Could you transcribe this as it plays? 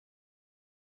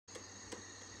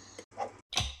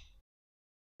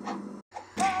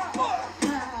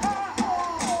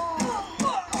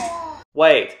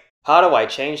Wait, how do I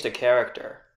change the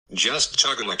character? Just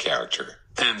toggle a character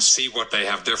and see what they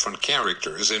have different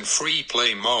characters in free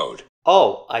play mode.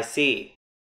 Oh, I see.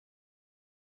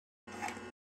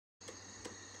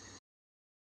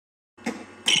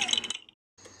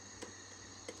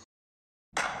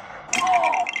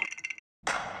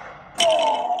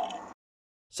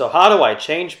 So how do I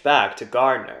change back to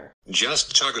gardener?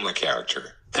 Just toggle a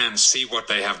character and see what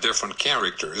they have different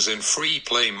characters in free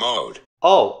play mode.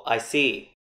 Oh, I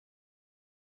see.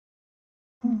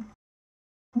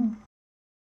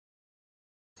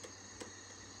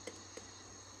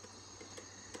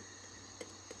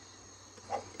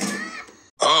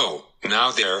 Oh,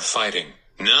 now they're fighting.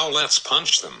 Now let's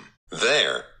punch them.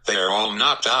 There, they're all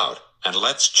knocked out, and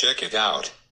let's check it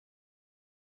out.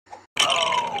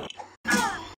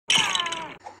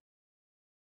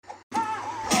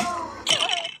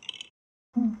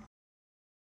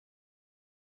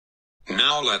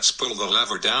 Now let's pull the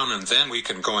lever down and then we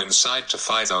can go inside to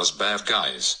fight those bad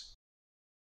guys.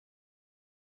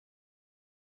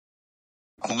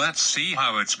 Let's see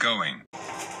how it's going.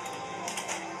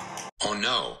 Oh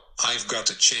no, I've got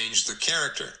to change the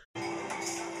character.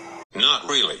 Not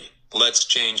really. Let's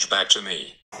change back to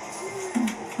me.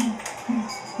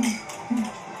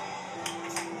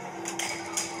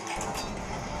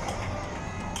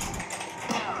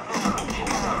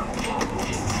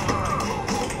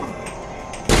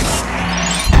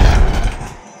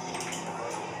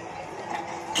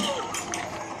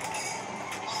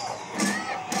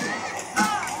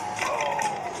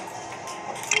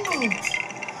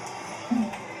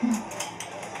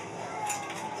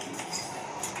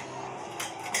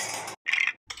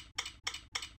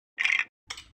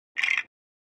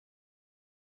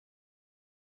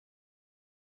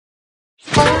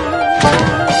 You